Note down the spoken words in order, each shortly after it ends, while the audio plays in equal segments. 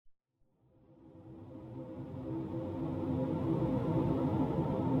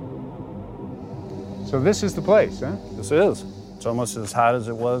So this is the place, huh? This is. It's almost as hot as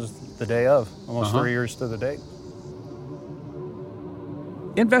it was the day of, almost 3 years to the date.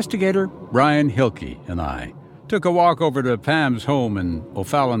 Investigator Brian Hilke and I took a walk over to Pam's home in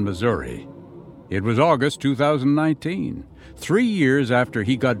O'Fallon, Missouri. It was August 2019, 3 years after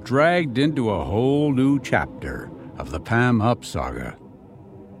he got dragged into a whole new chapter of the Pam Hupp saga.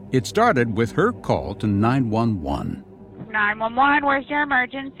 It started with her call to 911. 911, where's your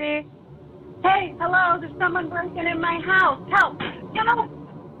emergency? Hey, hello, there's someone breaking in my house. Help, help!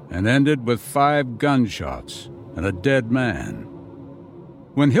 And ended with 5 gunshots and a dead man.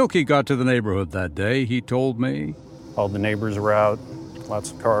 When Hilke got to the neighborhood that day, he told me, All the neighbors were out,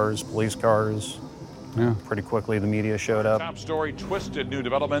 lots of cars, police cars. Yeah. Pretty quickly, the media showed up. Top story, twisted new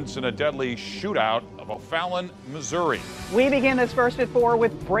developments in a deadly shootout of O'Fallon, Missouri. We begin this first at 4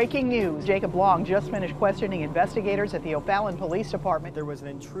 with breaking news. Jacob Long just finished questioning investigators at the O'Fallon Police Department. There was an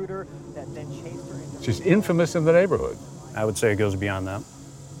intruder that then chased her. She's infamous in the neighborhood. I would say it goes beyond that.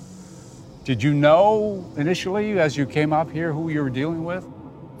 Did you know initially, as you came up here, who you were dealing with?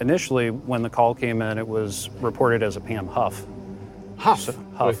 Initially, when the call came in, it was reported as a Pam Huff. Huff? So,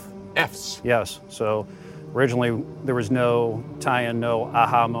 Huff. With F's? Yes. So originally, there was no tie-in, no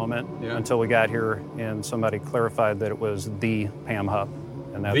aha moment until we got here, and somebody clarified that it was the Pam Hupp.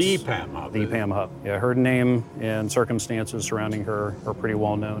 And that's the Pam Hupp? The Pam Hupp. Yeah, her name and circumstances surrounding her are pretty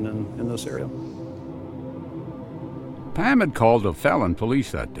well known in this area. Pam had called O'Fallon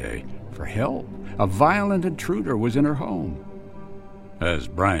police that day for help. A violent intruder was in her home. As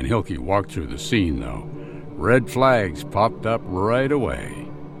Brian Hilke walked through the scene, though, red flags popped up right away.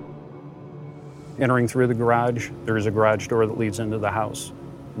 Entering through the garage, there is a garage door that leads into the house.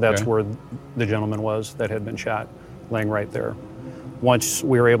 That's where the gentleman was that had been shot, laying right there. Once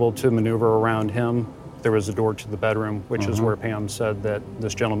we were able to maneuver around him, there was a door to the bedroom, which is where Pam said that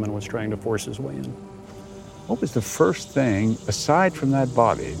this gentleman was trying to force his way in. What was the first thing, aside from that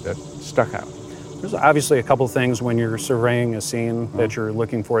body, that stuck out? There's obviously a couple things when you're surveying a scene that you're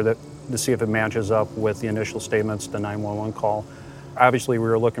looking for that to see if it matches up with the initial statements, the 911 call. Obviously, we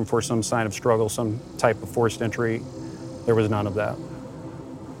were looking for some sign of struggle, some type of forced entry. There was none of that.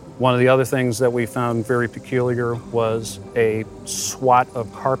 One of the other things that we found very peculiar was a swat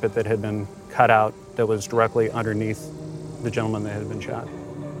of carpet that had been cut out that was directly underneath the gentleman that had been shot,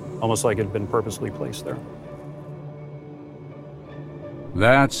 almost like it had been purposely placed there.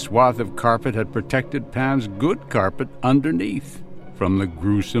 That swath of carpet had protected Pam's good carpet underneath from the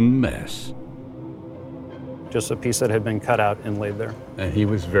gruesome mess. Just a piece that had been cut out and laid there. And he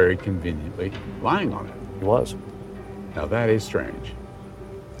was very conveniently lying on it. He was. Now that is strange.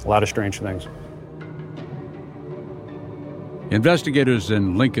 A lot of strange things. Investigators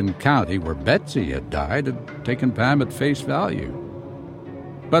in Lincoln County, where Betsy had died, had taken Pam at face value.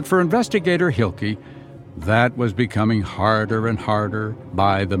 But for investigator Hilke, that was becoming harder and harder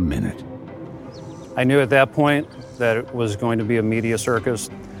by the minute. I knew at that point that it was going to be a media circus,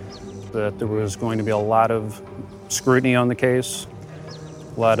 that there was going to be a lot of scrutiny on the case,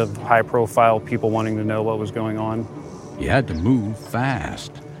 a lot of high-profile people wanting to know what was going on. You had to move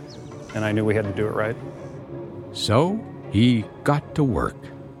fast. And I knew we had to do it right. So he got to work.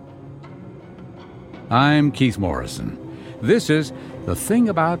 I'm Keith Morrison. This is The Thing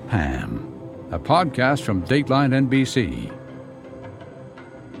About Pam, a podcast from Dateline NBC.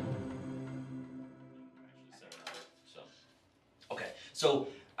 So,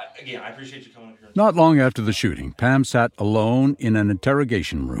 again, I appreciate you coming up here. Not long after the shooting, Pam sat alone in an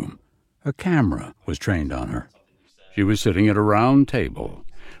interrogation room. A camera was trained on her. She was sitting at a round table,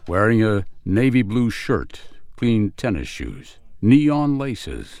 wearing a navy blue shirt, clean tennis shoes, neon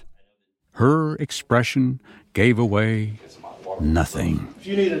laces. Her expression gave away nothing. If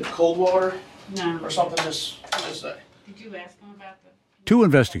you needed cold water No. or something, just say. Did you ask him about the... 2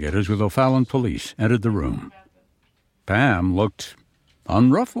 investigators with O'Fallon police entered the room. Pam looked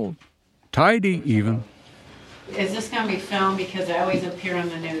unruffled, tidy even. Is this going to be filmed? Because I always appear on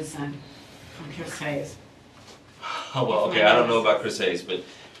the news then, from Chris Hayes. Oh, well, okay, I don't know about Chris Hayes, but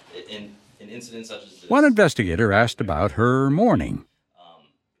in incidents such as this... One investigator asked about her morning,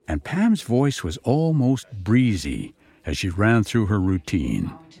 and Pam's voice was almost breezy as she ran through her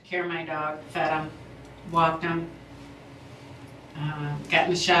routine. Took care of my dog, fed him, walked him, got in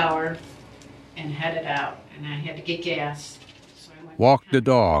the shower, and headed out. And I had to get gas. So I went Walked the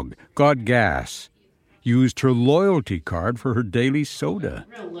dog, got gas, used her loyalty card for her daily soda.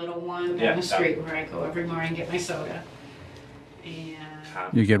 Real little one down the street where I go every morning and get my soda. And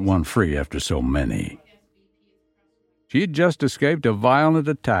You get one free after so many. She'd just escaped a violent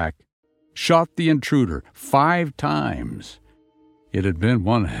attack, shot the intruder 5 times. It had been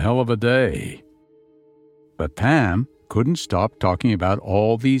one hell of a day. But Pam couldn't stop talking about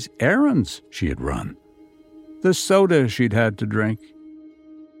all these errands she had run. The soda she'd had to drink.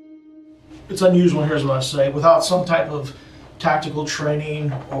 It's unusual, here's what I say, without some type of tactical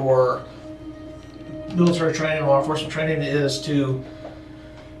training or military training, law enforcement training, is to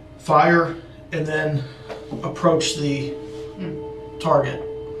fire and then approach the target.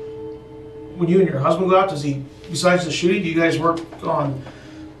 When you and your husband go out, does he, besides the shooting, do you guys work on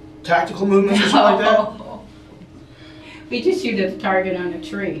tactical movements or something like that? We just shoot at the target on a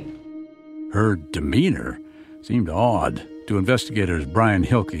tree. Her demeanor seemed odd to investigators Brian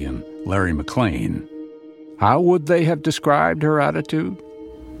Hilke and Larry McLean. How would they have described her attitude?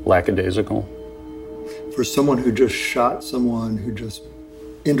 Lackadaisical. For someone who just shot someone who just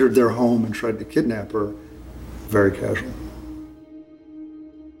entered their home and tried to kidnap her, very casual.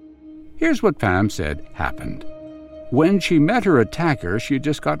 Here's what Pam said happened. When she met her attacker, she had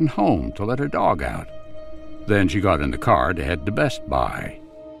just gotten home to let her dog out. Then she got in the car to head to Best Buy.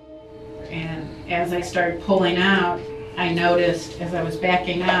 And as I started pulling out, I noticed as I was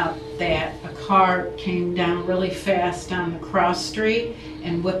backing out that a car came down really fast down the cross street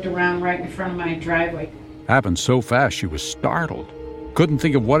and whipped around right in front of my driveway. Happened so fast she was startled. Couldn't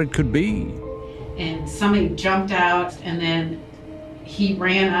think of what it could be. And somebody jumped out, and then he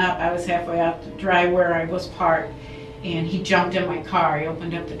ran up. I was halfway out the drive where I was parked, and he jumped in my car. He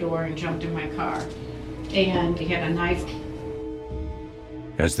opened up the door and jumped in my car. And he had a knife.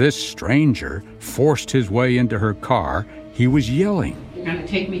 As this stranger forced his way into her car, he was yelling. You're going to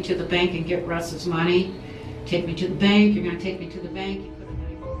take me to the bank and get Russ's money. Take me to the bank. You're going to take me to the bank. He put a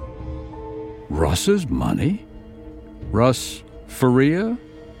knife. Russ's money? Russ Faria?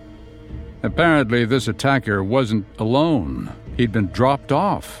 Apparently, this attacker wasn't alone. He'd been dropped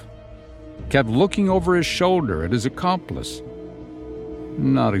off. Kept looking over his shoulder at his accomplice.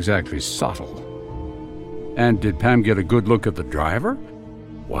 Not exactly subtle. And did Pam get a good look at the driver?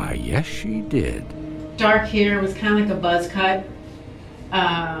 Why, yes, she did. Dark hair, was kind of like a buzz cut,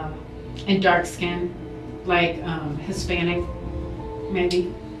 and dark skin, like Hispanic,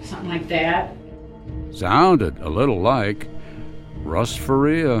 maybe, something like that. Sounded a little like Russ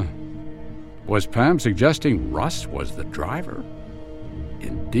Faria. Was Pam suggesting Russ was the driver?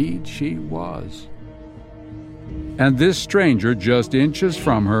 Indeed she was. And this stranger, just inches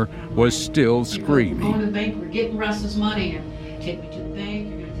from her, was still screaming. We're going to the bank, we're getting Russ's money, and take me to the bank,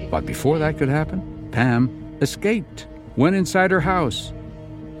 you're going to take me. But before that could happen, Pam escaped, went inside her house.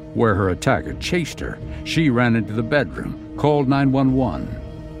 Where her attacker chased her, she ran into the bedroom, called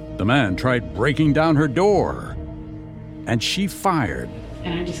 911. The man tried breaking down her door, and she fired.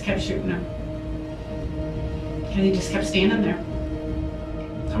 And I just kept shooting him. And he just kept standing there.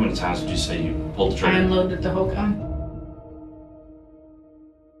 How many times did you say you pulled the trigger? I unloaded the whole gun.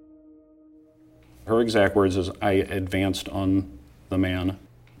 Her exact words is, I advanced on the man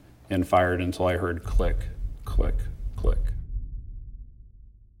and fired until I heard click, click, click.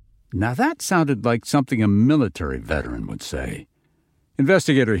 Now that sounded like something a military veteran would say.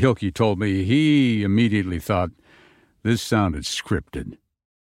 Investigator Hilke told me he immediately thought this sounded scripted.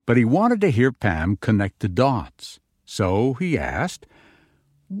 But he wanted to hear Pam connect the dots. So he asked,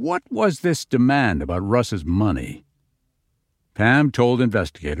 what was this demand about Russ's money? Pam told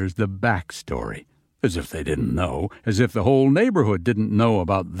investigators the backstory, as if they didn't know, as if the whole neighborhood didn't know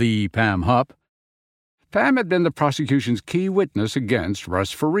about the Pam Hupp. Pam had been the prosecution's key witness against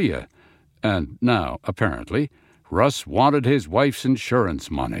Russ Faria, and now, apparently, Russ wanted his wife's insurance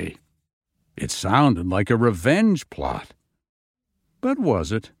money. It sounded like a revenge plot. But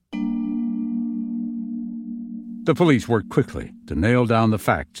was it? The police worked quickly to nail down the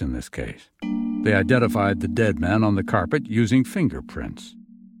facts in this case. They identified the dead man on the carpet using fingerprints.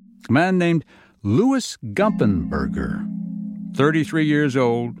 A man named Louis Gumpenberger, 33 years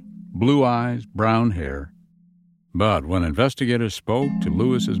old, blue eyes, brown hair. But when investigators spoke to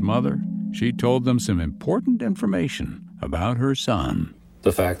Louis's mother, she told them some important information about her son.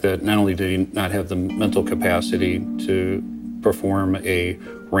 The fact that not only did he not have the mental capacity to perform a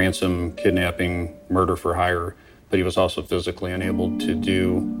ransom, kidnapping, murder for hire, but he was also physically unable to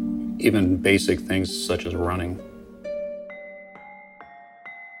do even basic things such as running.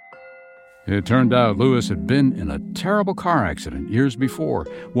 It turned out Louis had been in a terrible car accident years before,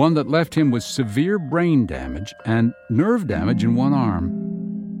 one that left him with severe brain damage and nerve damage in one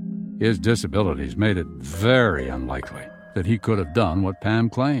arm. His disabilities made it very unlikely that he could have done what Pam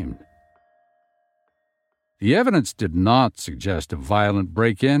claimed. The evidence did not suggest a violent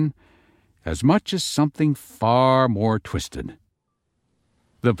break-in, as much as something far more twisted.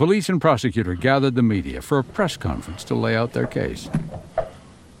 The police and prosecutor gathered the media for a press conference to lay out their case.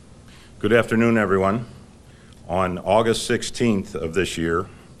 Good afternoon, everyone. on August 16th of this year,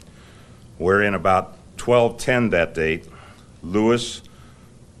 wherein about 12:10 that date, Louis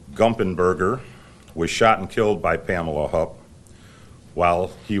Gumpenberger was shot and killed by Pamela Hupp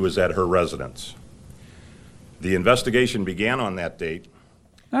while he was at her residence. The investigation began on that date.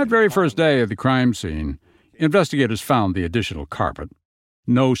 That very first day at the crime scene, investigators found the additional carpet.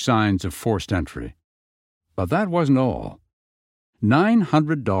 No signs of forced entry. But that wasn't all.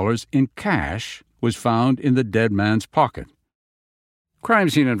 $900 in cash was found in the dead man's pocket. Crime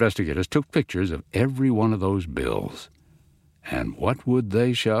scene investigators took pictures of every one of those bills. And what would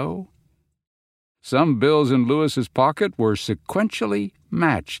they show? Some bills in Lewis's pocket were sequentially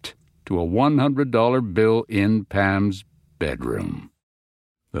matched to a $100 bill in Pam's bedroom.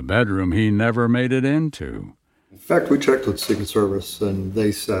 The bedroom he never made it into. In fact, we checked with Secret Service, and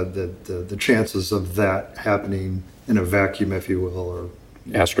they said that the chances of that happening in a vacuum, if you will, are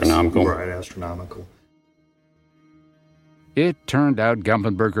astronomical. Right, astronomical. It turned out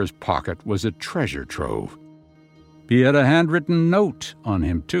Gumpenberger's pocket was a treasure trove. He had a handwritten note on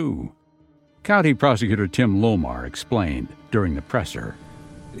him, too. County Prosecutor Tim Lomar explained during the presser.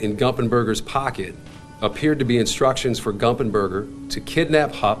 In Gumpenberger's pocket appeared to be instructions for Gumpenberger to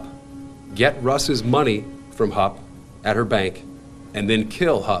kidnap Hupp, get Russ's money from Hupp at her bank, and then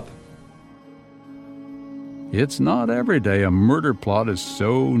kill Hupp. It's not every day a murder plot is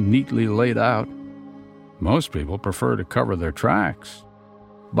so neatly laid out. Most people prefer to cover their tracks.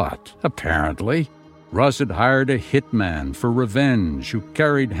 But apparently, Russ had hired a hitman for revenge who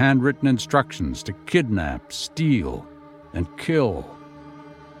carried handwritten instructions to kidnap, steal, and kill.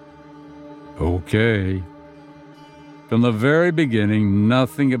 Okay. From the very beginning,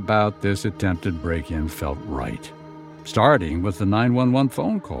 nothing about this attempted break-in felt right. Starting with the 911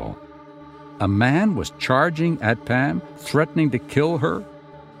 phone call. A man was charging at Pam, threatening to kill her.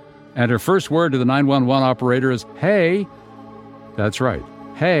 And her first word to the 911 operator is, "Hey." That's right,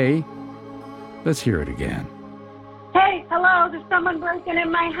 "Hey." Let's hear it again. Hey, hello, there's someone breaking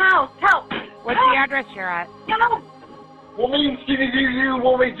in my house. Help. What's the address you're at? Hello. Want me to give you?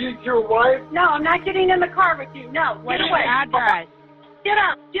 Want me to get your wife? No, I'm not getting in the car with you. No, What's get away. your address? Get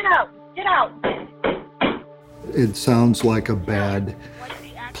out, get out, get out. It sounds like a bad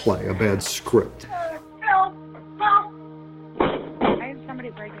play, a bad script. Help, help. I have somebody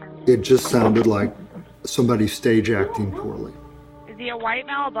breaking in. It just sounded like somebody stage acting poorly. Is he a white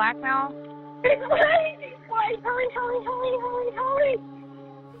male, a black male? He's white, he's white. Hurry, hurry, hurry, hurry, hurry.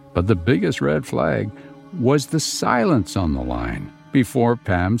 But the biggest red flag was the silence on the line before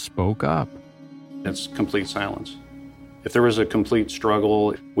Pam spoke up. It's complete silence. If there was a complete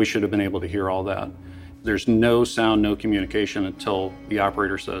struggle, we should have been able to hear all that. There's no sound, no communication until the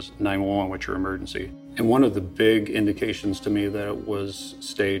operator says, 911, what's your emergency? And one of the big indications to me that it was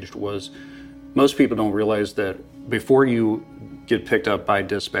staged was most people don't realize that before you get picked up by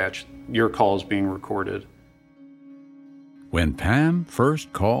dispatch, your call is being recorded. When Pam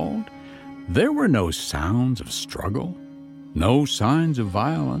first called, there were no sounds of struggle, no signs of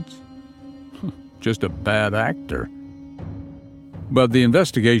violence, just a bad actor. But the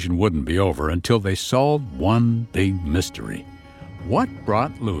investigation wouldn't be over until they solved one big mystery. What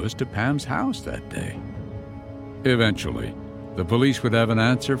brought Louis to Pam's house that day? Eventually, the police would have an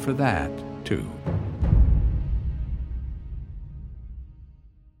answer for that, too.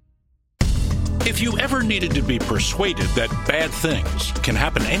 If you ever needed to be persuaded that bad things can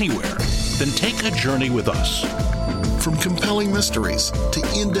happen anywhere, then take a journey with us. From compelling mysteries to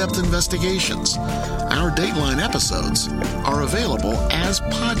in-depth investigations, our Dateline episodes are available as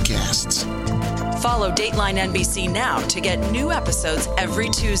podcasts. Follow Dateline NBC now to get new episodes every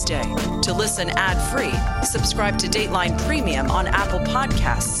Tuesday. To listen ad-free, subscribe to Dateline Premium on Apple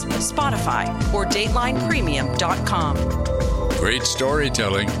Podcasts, Spotify, or DatelinePremium.com. Great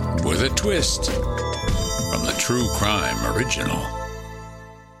storytelling with a twist from the True Crime Original.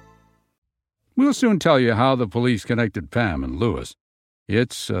 We'll soon tell you how the police connected Pam and Louis.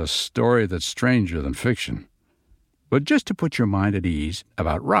 It's a story that's stranger than fiction. But just to put your mind at ease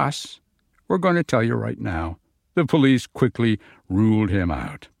about Russ, we're going to tell you right now. The police quickly ruled him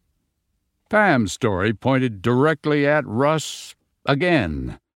out. Pam's story pointed directly at Russ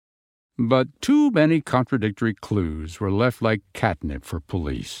again. But too many contradictory clues were left like catnip for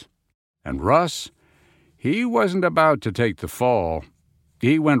police. And Russ, he wasn't about to take the fall.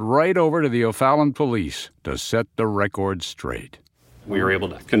 He went right over to the O'Fallon police to set the record straight. We were able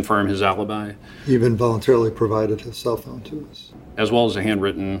to confirm his alibi. He even voluntarily provided his cell phone to us. As well as a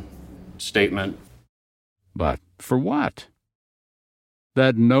handwritten statement. But for what?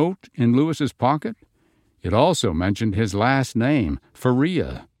 That note in Lewis's pocket? It also mentioned his last name,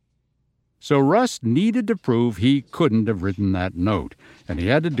 Faria. So Russ needed to prove he couldn't have written that note, and he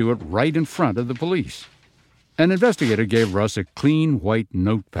had to do it right in front of the police. An investigator gave Russ a clean white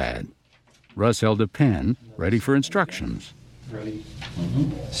notepad. Russ held a pen, ready for instructions. Ready?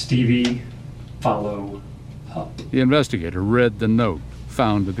 Stevie, follow Hup. The investigator read the note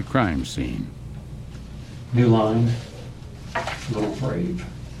found at the crime scene. New line, Little Brave.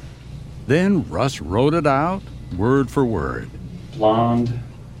 Then Russ wrote it out, word for word. Blonde,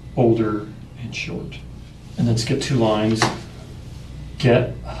 older, and short. And then skip 2 lines.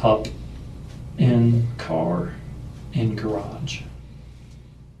 Get Hup in car, in garage.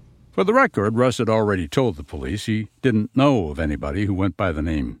 For the record, Russ had already told the police he didn't know of anybody who went by the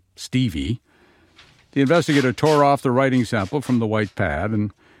name Stevie. The investigator tore off the writing sample from the white pad,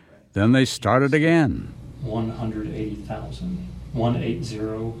 and then they started again. 180,000.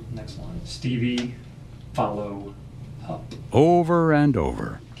 180, next line. Stevie, follow Hup. Over and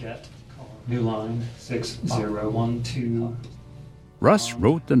over. Get car. New line, 6012. Russ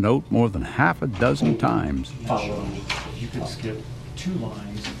wrote the note more than half a dozen times. Follow. You could skip 2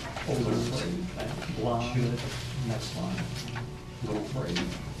 lines. Older, blonde, next line. Little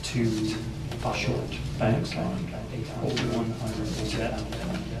brave. 2, short, next line. Older, 100, get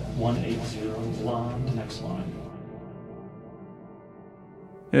 180, blonde, next line.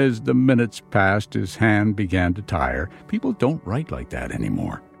 As the minutes passed, his hand began to tire. People don't write like that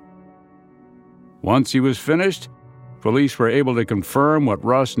anymore. Once he was finished, police were able to confirm what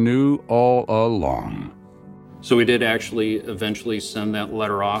Russ knew all along. So we did actually eventually send that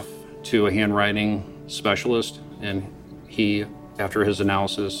letter off to a handwriting specialist, and he, after his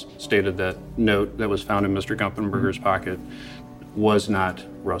analysis, stated that note that was found in Mr. Gumpenberger's pocket was not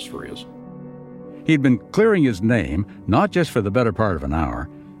Russ Faria's. He'd been clearing his name, not just for the better part of an hour,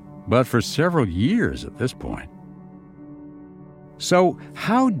 but for several years at this point. So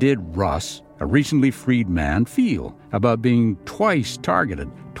how did Russ, a recently freed man, feel about being twice targeted,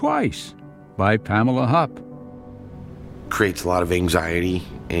 twice, by Pamela Hupp? Creates a lot of anxiety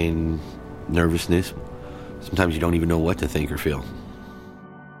and nervousness. Sometimes you don't even know what to think or feel.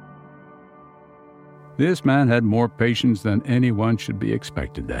 This man had more patience than anyone should be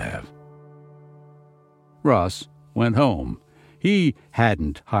expected to have. Russ went home. He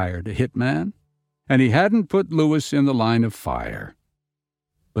hadn't hired a hitman, and he hadn't put Lewis in the line of fire.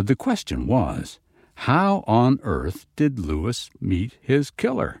 But the question was, how on earth did Lewis meet his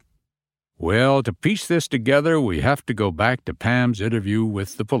killer? Well, to piece this together, we have to go back to Pam's interview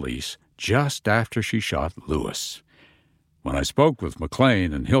with the police just after she shot Lewis. When I spoke with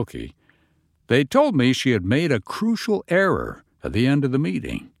McLean and Hilke, they told me she had made a crucial error at the end of the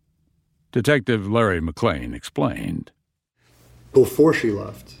meeting. Detective Larry McLean explained. Before she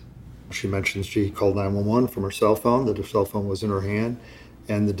left, she mentioned she called 911 from her cell phone, that her cell phone was in her hand,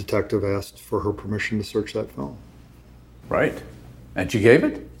 and the detective asked for her permission to search that phone. Right. And she gave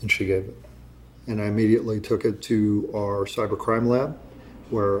it? And she gave it. And I immediately took it to our cybercrime lab,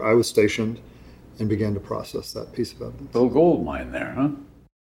 where I was stationed, and began to process that piece of evidence. Little gold mine there, huh?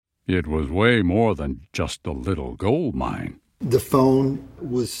 It was way more than just a little gold mine. The phone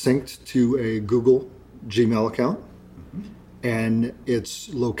was synced to a Google Gmail account, and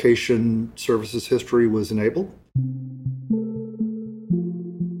its location services history was enabled.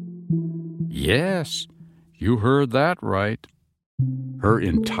 Yes, you heard that right. Her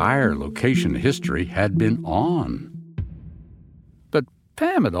entire location history had been on. But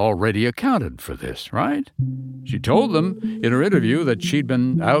Pam had already accounted for this, right? She told them in her interview that she'd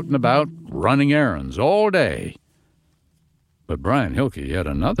been out and about running errands all day. But Brian Hilke had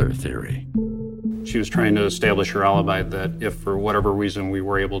another theory. She was trying to establish her alibi that if for whatever reason we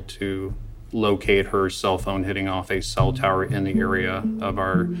were able to locate her cell phone hitting off a cell tower in the area of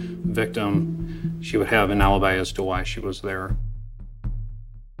our victim, she would have an alibi as to why she was there.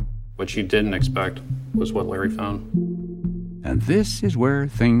 What she didn't expect was what Larry found. And this is where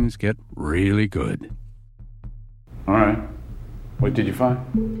things get really good. All right. What did you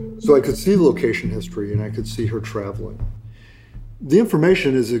find? So I could see the location history, and I could see her traveling. The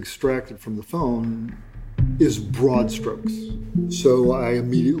information is extracted from the phone is broad strokes. So I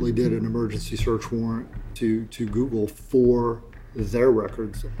immediately did an emergency search warrant to Google for their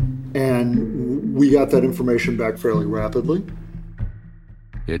records. And we got that information back fairly rapidly.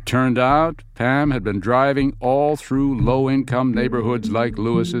 It turned out Pam had been driving all through low-income neighborhoods like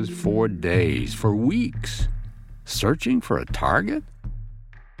Lewis's for days, for weeks, searching for a target.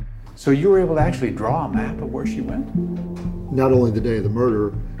 So you were able to actually draw a map of where she went? Not only the day of the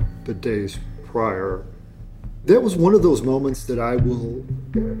murder, but days prior. That was one of those moments that I will,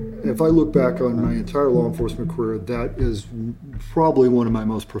 if I look back on my entire law enforcement career, that is probably one of my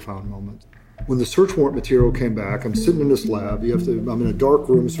most profound moments. When the search warrant material came back, I'm sitting in this lab. I'm in a dark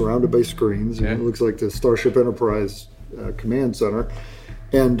room surrounded by screens. And it looks like the Starship Enterprise command center.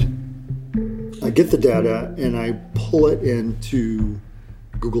 And I get the data and I pull it into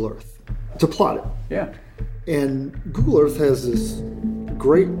Google Earth to plot it. Yeah. And Google Earth has this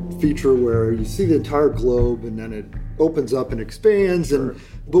great feature where you see the entire globe and then it opens up and expands. Sure.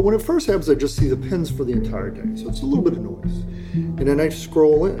 But when it first happens, I just see the pins for the entire day. So it's a little bit of noise. And then I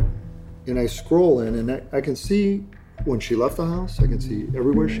scroll in. And I scroll in, and I can see when she left the house, I can see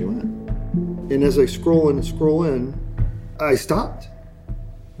everywhere she went. And as I scroll in, I stopped.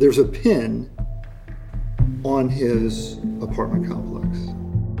 There's a pin on his apartment complex.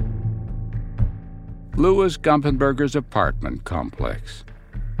 Louis Gumpenberger's apartment complex.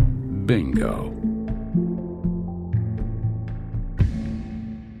 Bingo.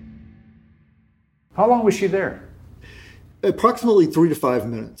 How long was she there? Approximately 3 to 5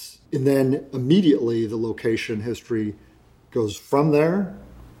 minutes. And then immediately the location history goes from there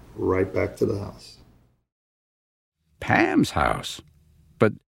right back to the house. Pam's house?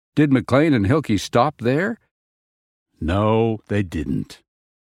 But did McLean and Hilke stop there? No, they didn't.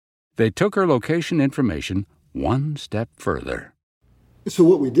 They took her location information one step further. So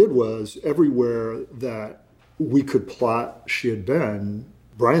what we did was, everywhere that we could plot she had been,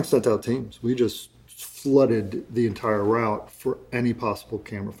 Brian sent out teams. We just flooded the entire route for any possible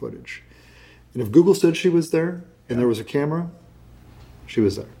camera footage. And if Google said she was there and there was a camera, she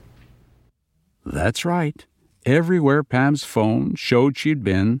was there. That's right. Everywhere Pam's phone showed she'd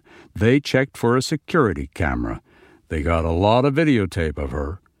been, they checked for a security camera. They got a lot of videotape of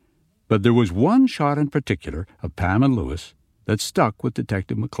her. But there was one shot in particular of Pam and Louis that stuck with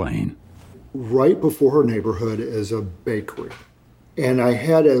Detective McLean. Right before her neighborhood is a bakery. And I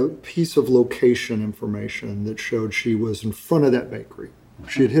had a piece of location information that showed she was in front of that bakery.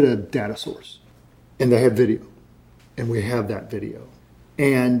 She had hit a data source. And they had video. And we have that video.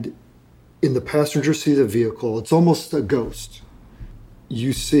 And in the passenger seat of the vehicle, it's almost a ghost.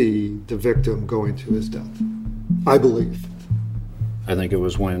 You see the victim going to his death. I believe. I think it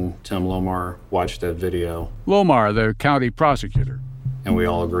was when Tim Lomar watched that video. Lomar, the county prosecutor. And we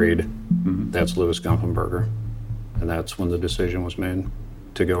all agreed that's Louis Gumpenberger. And that's when the decision was made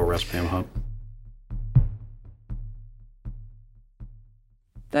to go arrest Pam Hupp.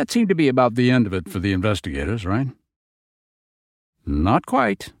 That seemed to be about the end of it for the investigators, right? Not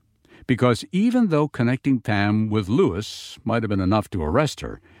quite. Because even though connecting Pam with Louis might have been enough to arrest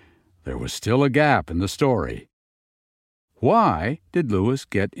her, there was still a gap in the story. Why did Louis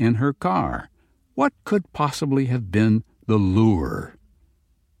get in her car? What could possibly have been the lure?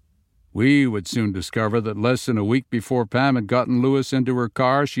 We would soon discover that less than a week before Pam had gotten Louis into her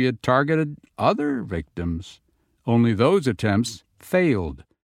car, she had targeted other victims. Only those attempts failed.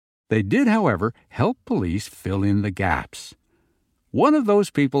 They did, however, help police fill in the gaps. One of those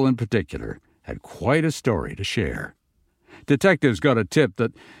people in particular had quite a story to share. Detectives got a tip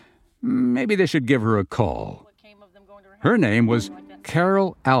that maybe they should give her a call. Her name was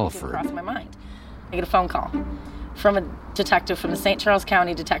Carol Alford. Crossed my mind. I get a phone call from a detective from the St. Charles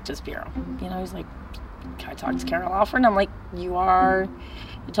County Detectives Bureau. You know, he's like, can I talk to Carol Alford? And I'm like, you are?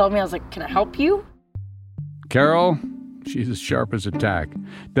 He told me, I was like, can I help you? Carol, she's as sharp as a tack.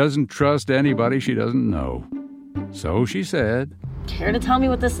 Doesn't trust anybody she doesn't know. So she said, care to tell me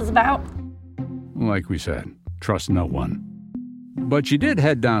what this is about? Like we said, trust no one. But she did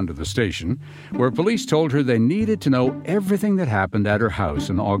head down to the station, where police told her they needed to know everything that happened at her house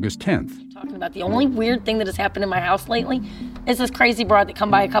on August 10th. Talking about the only weird thing that has happened in my house lately is this crazy broad that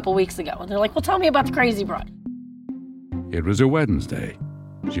come by a couple weeks ago. And they're like, well, tell me about the crazy broad. It was a Wednesday.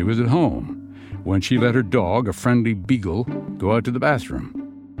 She was at home when she let her dog, a friendly beagle, go out to the bathroom.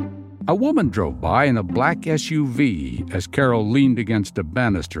 A woman drove by in a black SUV as Carol leaned against a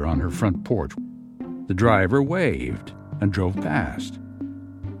banister on her front porch. The driver waved and drove past.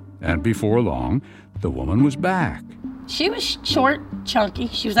 And before long, the woman was back. She was short, chunky.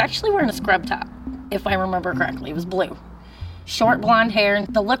 She was actually wearing a scrub top, if I remember correctly. It was blue. Short blonde hair,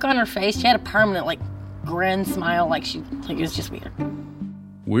 and the look on her face, she had a permanent, grin, smile, it was just weird.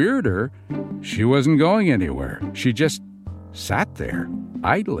 Weirder? She wasn't going anywhere. She just sat there,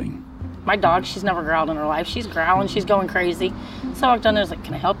 idling. My dog, she's never growled in her life. She's growling, she's going crazy. So I walked down there, I was like,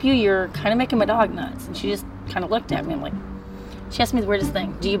 can I help you? You're kind of making my dog nuts. And she just kind of looked at me. I'm like, she asked me the weirdest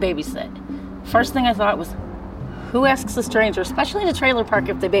thing. Do you babysit? First thing I thought was, who asks a stranger, especially in a trailer park,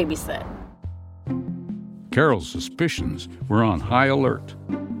 if they babysit? Carol's suspicions were on high alert.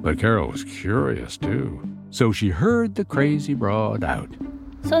 But Carol was curious, too. So she heard the crazy broad out.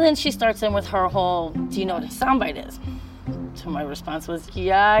 So then she starts in with her whole, do you know what a soundbite is? So my response was,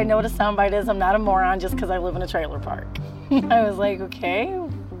 yeah, I know what a soundbite is. I'm not a moron just because I live in a trailer park. I was like, okay,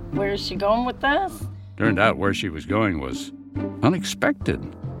 where's she going with this? Turned out where she was going was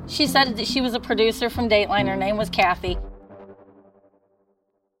unexpected. She said that she was a producer from Dateline. Her name was Kathy.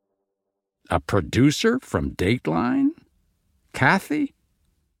 A producer from Dateline? Kathy?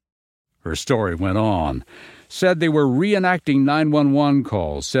 Her story went on. Said they were reenacting 911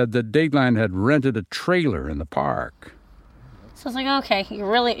 calls. Said that Dateline had rented a trailer in the park. So I was like, okay,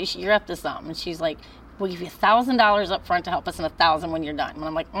 you're up to something. And she's like, we'll give you $1,000 up front to help us and $1,000 when you're done. And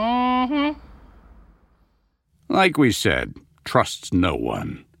I'm like, mm-hmm. Like we said, trusts no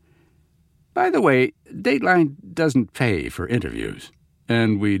one. By the way, Dateline doesn't pay for interviews.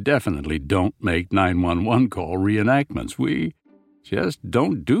 And we definitely don't make 911 call reenactments. We just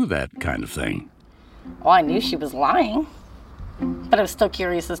don't do that kind of thing. Well, I knew she was lying. But I was still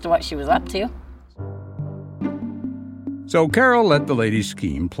curious as to what she was up to. So Carol let the lady's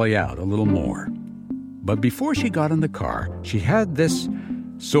scheme play out a little more. But before she got in the car, she had this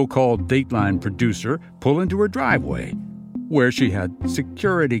so-called Dateline producer pull into her driveway, where she had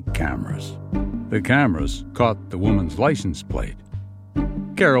security cameras. The cameras caught the woman's license plate.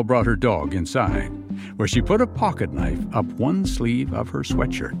 Carol brought her dog inside, where she put a pocket knife up one sleeve of her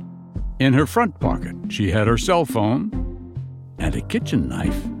sweatshirt. In her front pocket, she had her cell phone and a kitchen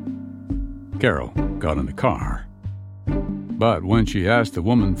knife. Carol got in the car. But when she asked the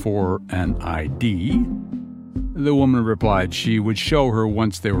woman for an ID, the woman replied she would show her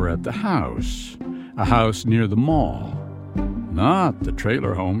once they were at the house, a house near the mall, not the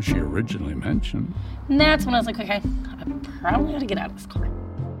trailer home she originally mentioned. And that's when I was like, okay, I probably ought to get out of this car.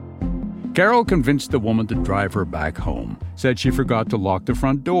 Carol convinced the woman to drive her back home, said she forgot to lock the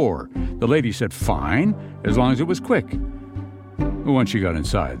front door. The lady said fine, as long as it was quick. Once she got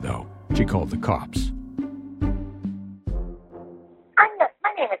inside, though, she called the cops.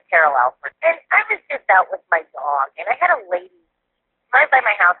 My name is Carol Alford, and I was just out with my dog, and I had a lady drive by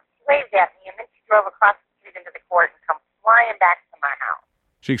my house. She waved at me, and then she drove across the street into the court and come flying back to my house.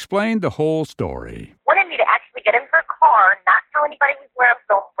 She explained the whole story. Wanted me to actually get in her car, not tell anybody where I'm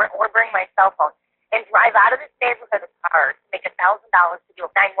going, or bring my cell phone, and drive out of this neighborhood of cars to make $1,000 to do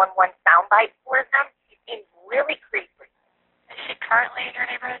a 911 soundbite for them. She seemed really creepy. Is she currently in your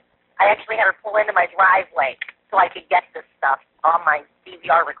neighborhood? I actually had her pull into my driveway so I could get this stuff on my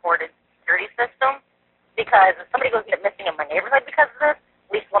DVR recorded security system, because if somebody goes get missing in my neighborhood because of this,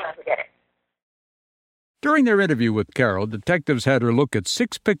 at least we'll know who did it. During their interview with Carol, detectives had her look at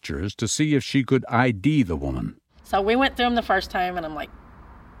 6 pictures to see if she could ID the woman. So we went through them the first time, and I'm like,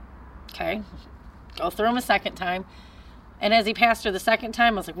 okay, go through them a second time. And as he passed her the second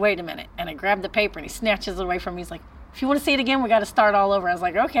time, I was like, wait a minute. And I grabbed the paper, and he snatches it away from me. He's like, if you want to see it again, we got to start all over. I was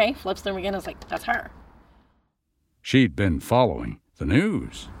like, okay. Flips through them again. I was like, that's her. She'd been following the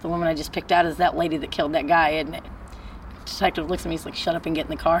news. The woman I just picked out is that lady that killed that guy, isn't it? The detective looks at me, he's like, shut up and get in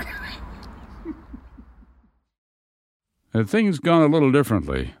the car. Had things gone a little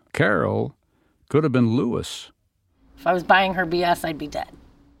differently, Carol could have been Lewis. If I was buying her BS, I'd be dead.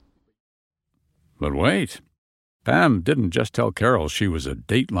 But wait, Pam didn't just tell Carol she was a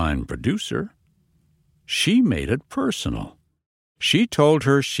Dateline producer. She made it personal. She told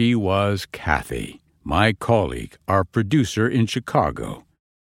her she was Kathy, my colleague, our producer in Chicago.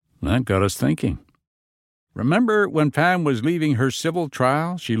 That got us thinking. Remember when Pam was leaving her civil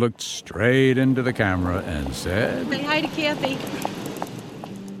trial, she looked straight into the camera and said, Say hi to Kathy.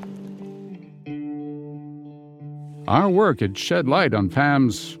 Our work had shed light on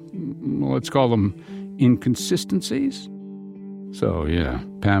Pam's, let's call them, inconsistencies. So, yeah,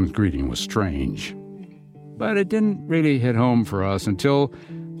 Pam's greeting was strange. But it didn't really hit home for us until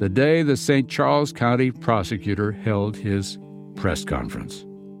the day the St. Charles County prosecutor held his press conference.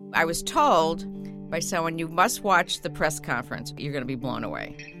 I was told by someone, you must watch the press conference. You're going to be blown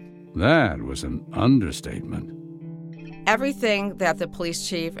away. That was an understatement. Everything that the police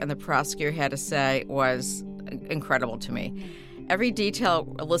chief and the prosecutor had to say was incredible to me. Every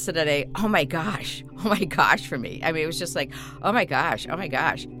detail elicited a, oh my gosh for me. I mean, it was just like, oh my gosh.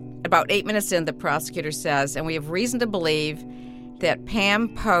 About 8 minutes in, the prosecutor says, and we have reason to believe that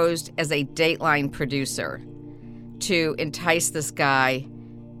Pam posed as a Dateline producer to entice this guy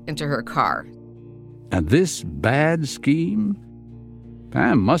into her car. And this bad scheme?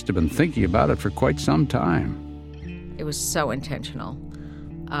 Pam must have been thinking about it for quite some time. It was so intentional.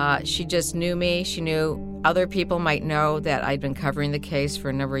 She just knew me. She knew other people might know that I'd been covering the case for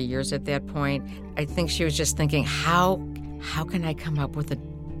a number of years at that point. I think she was just thinking, how can I come up with a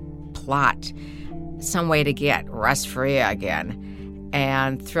plot, some way to get Russ free again?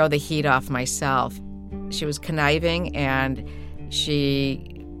 and throw the heat off myself. She was conniving, and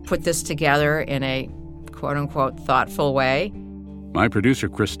she put this together in a quote-unquote thoughtful way. My producer,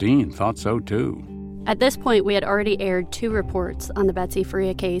 Christine, thought so too. At this point, we had already aired 2 reports on the Betsy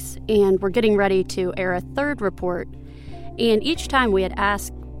Faria case, and we're getting ready to air a 3rd report. And each time we had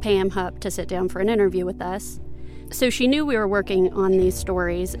asked Pam Hupp to sit down for an interview with us. So she knew we were working on these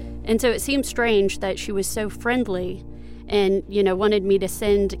stories, and so it seemed strange that she was so friendly and, wanted me to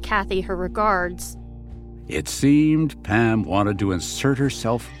send Kathy her regards. It seemed Pam wanted to insert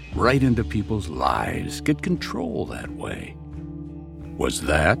herself right into people's lives, get control that way. Was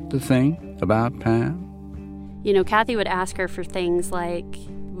that the thing about Pam? Kathy would ask her for things like,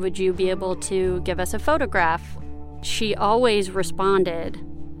 would you be able to give us a photograph? She always responded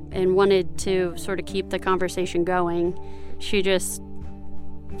and wanted to sort of keep the conversation going. She just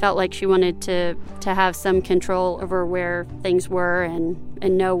felt like she wanted to have some control over where things were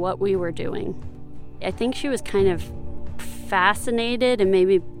and know what we were doing. I think she was kind of fascinated and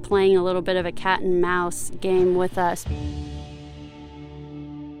maybe playing a little bit of a cat and mouse game with us.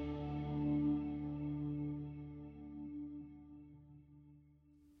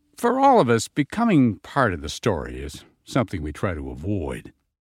 For all of us, becoming part of the story is something we try to avoid.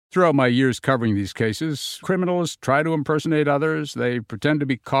 Throughout my years covering these cases, criminals try to impersonate others. They pretend to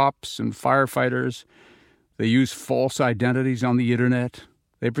be cops and firefighters. They use false identities on the internet.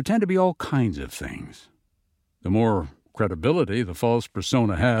 They pretend to be all kinds of things. The more credibility the false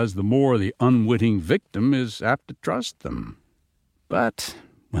persona has, the more the unwitting victim is apt to trust them. But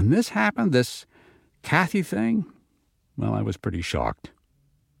when this happened, this Kathy thing, well, I was pretty shocked.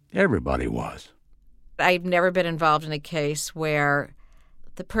 Everybody was. I've never been involved in a case where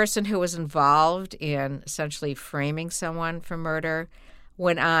the person who was involved in essentially framing someone for murder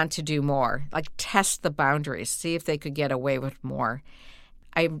went on to do more, like test the boundaries, see if they could get away with more.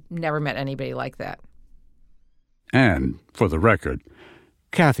 I've never met anybody like that. And, for the record,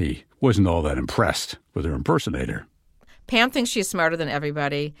 Kathy wasn't all that impressed with her impersonator. Pam thinks she's smarter than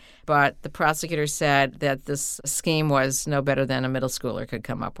everybody, but the prosecutor said that this scheme was no better than a middle schooler could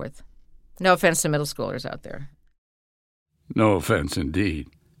come up with. No offense to middle schoolers out there. No offense, indeed.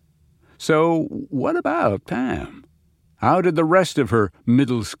 So, what about Pam? How did the rest of her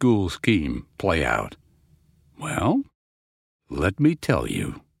middle school scheme play out? Well, let me tell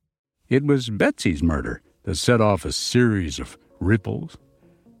you. It was Betsy's murder that set off a series of ripples,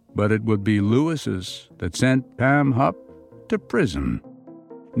 but it would be Lewis's that sent Pam Hupp to prison.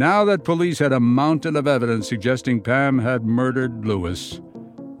 Now that police had a mountain of evidence suggesting Pam had murdered Lewis,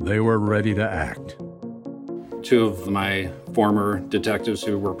 they were ready to act. 2 of my former detectives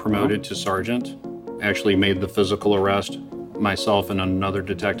who were promoted to sergeant actually made the physical arrest. Myself and another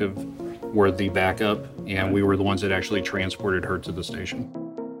detective were the backup, and we were the ones that actually transported her to the station.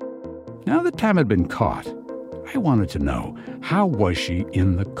 Now that Pam had been caught, I wanted to know, how was she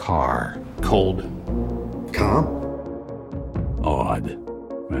in the car? Cold. Calm? Odd.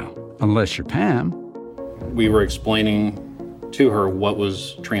 Well, unless you're Pam. We were explaining to her what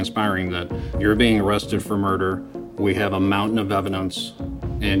was transpiring, that you're being arrested for murder, we have a mountain of evidence,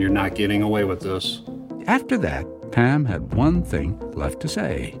 and you're not getting away with this. After that, Pam had one thing left to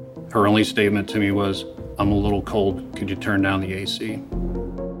say. Her only statement to me was, I'm a little cold, could you turn down the AC?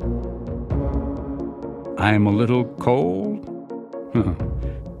 I'm a little cold?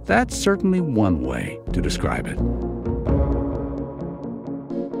 That's certainly one way to describe it.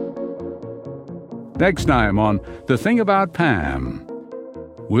 Next time on The Thing About Pam.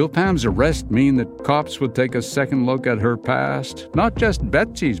 Will Pam's arrest mean that cops would take a second look at her past? Not just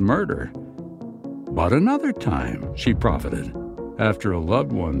Betsy's murder, but another time she profited after a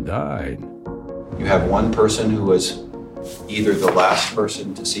loved one died. You have one person who was either the last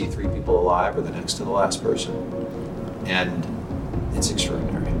person to see 3 people alive or the next to the last person. And it's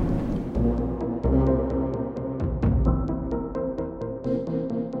extraordinary.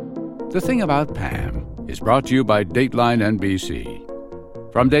 The Thing About Pam is brought to you by Dateline NBC.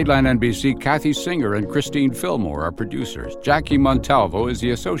 From Dateline NBC, Kathy Singer and Christine Fillmore are producers. Jackie Montalvo is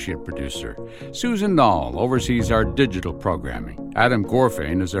the associate producer. Susan Nall oversees our digital programming. Adam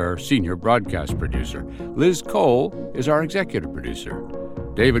Gorfain is our senior broadcast producer. Liz Cole is our executive producer.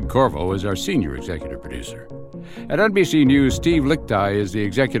 David Corvo is our senior executive producer. At NBC News, Steve Lichtai is the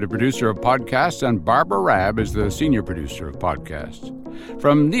executive producer of podcasts, and Barbara Rabb is the senior producer of podcasts.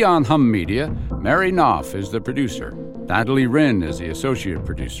 From Neon Hum Media, Mary Knopf is the producer. Natalie Wren is the associate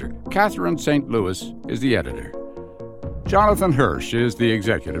producer. Catherine St. Louis is the editor. Jonathan Hirsch is the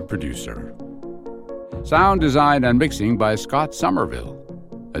executive producer. Sound design and mixing by Scott Somerville.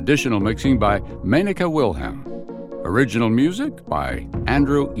 Additional mixing by Menaka Wilhelm. Original music by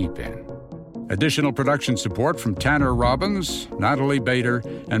Andrew Epin. Additional production support from Tanner Robbins, Natalie Bader,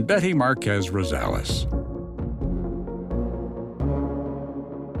 and Betty Marquez Rosales.